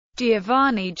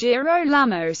Giovanni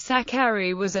Girolamo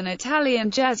Saccheri was an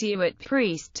Italian Jesuit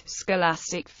priest,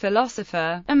 scholastic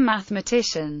philosopher, and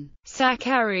mathematician.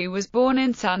 Saccheri was born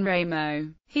in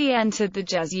Sanremo. He entered the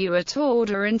Jesuit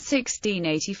order in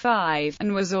 1685,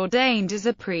 and was ordained as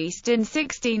a priest in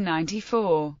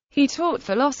 1694. He taught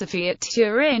philosophy at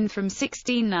Turin from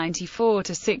 1694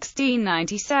 to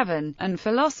 1697, and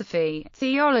philosophy,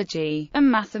 theology,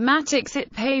 and mathematics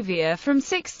at Pavia from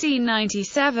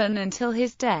 1697 until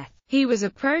his death. He was a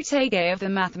protégé of the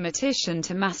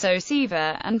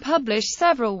mathematician.Saccheri and published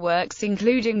several works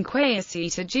including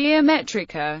Quaesita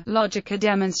Geometrica, Logica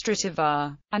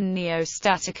Demonstrativa, and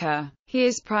Neostatica. He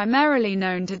is primarily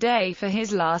known today for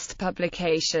his last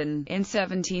publication, in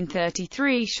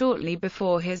 1733 shortly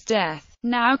before his death,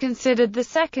 now considered the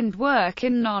second work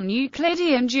in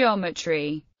non-Euclidean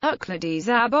geometry. Euclides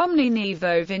ab omni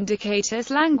nivo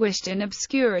vindicatus languished in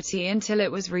obscurity until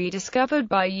it was rediscovered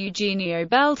by Eugenio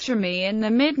Beltrami in the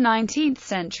mid-19th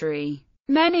century.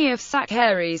 Many of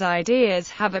Saccheri's ideas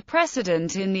have a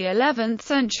precedent in the 11th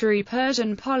century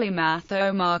Persian polymath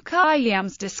Omar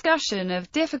Khayyam's discussion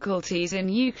of difficulties in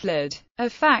Euclid, a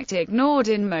fact ignored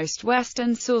in most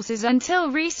Western sources until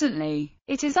recently.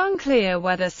 It is unclear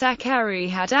whether Saccheri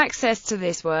had access to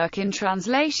this work in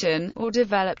translation, or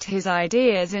developed his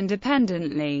ideas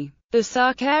independently. The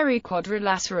Saccheri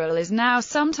quadrilateral is now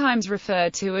sometimes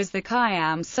referred to as the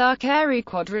Khayyam-Saccheri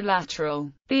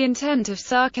quadrilateral. The intent of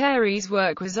Saccheri's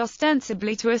work was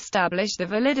ostensibly to establish the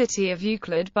validity of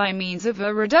Euclid by means of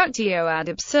a reductio ad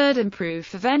absurdum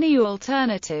proof of any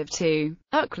alternative to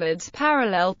Euclid's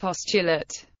parallel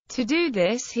postulate. To do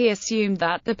this, he assumed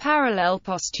that the parallel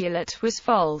postulate was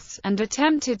false, and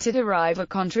attempted to derive a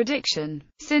contradiction.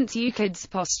 Since Euclid's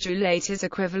postulate is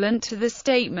equivalent to the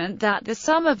statement that the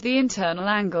sum of the internal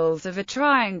angles of a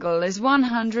triangle is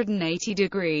 180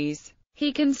 degrees,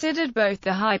 he considered both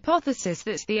the hypothesis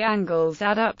that the angles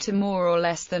add up to more or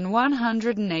less than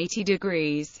 180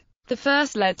 degrees. The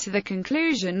first led to the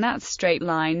conclusion that straight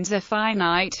lines are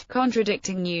finite,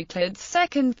 contradicting Euclid's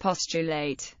second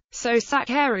postulate. So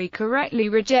Saccheri correctly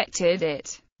rejected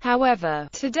it. However,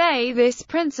 today this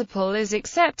principle is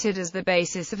accepted as the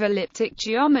basis of elliptic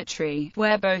geometry,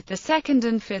 where both the second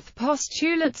and fifth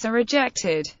postulates are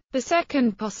rejected. The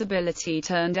second possibility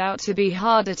turned out to be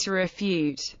harder to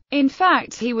refute. In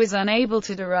fact, he was unable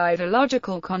to derive a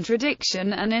logical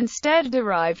contradiction and instead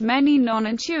derived many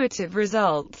non-intuitive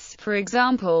results. For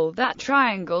example, that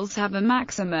triangles have a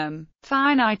maximum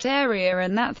finite area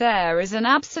and that there is an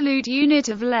absolute unit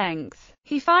of length.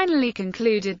 He finally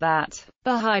concluded that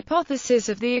the hypothesis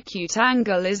of the acute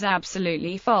angle is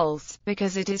absolutely false,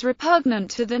 because it is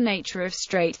repugnant to the nature of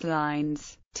straight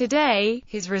lines. Today,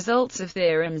 his results of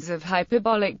theorems of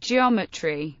hyperbolic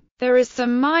geometry. There is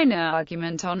some minor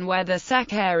argument on whether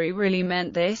Saccheri really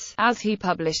meant this, as he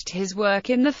published his work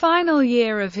in the final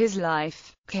year of his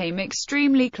life, came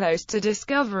extremely close to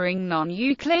discovering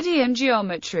non-Euclidean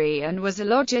geometry, and was a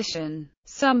logician.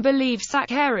 Some believe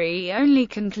Saccheri only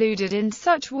concluded in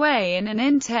such way in an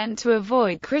intent to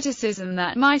avoid criticism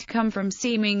that might come from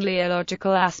seemingly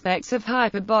illogical aspects of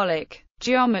hyperbolic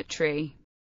geometry.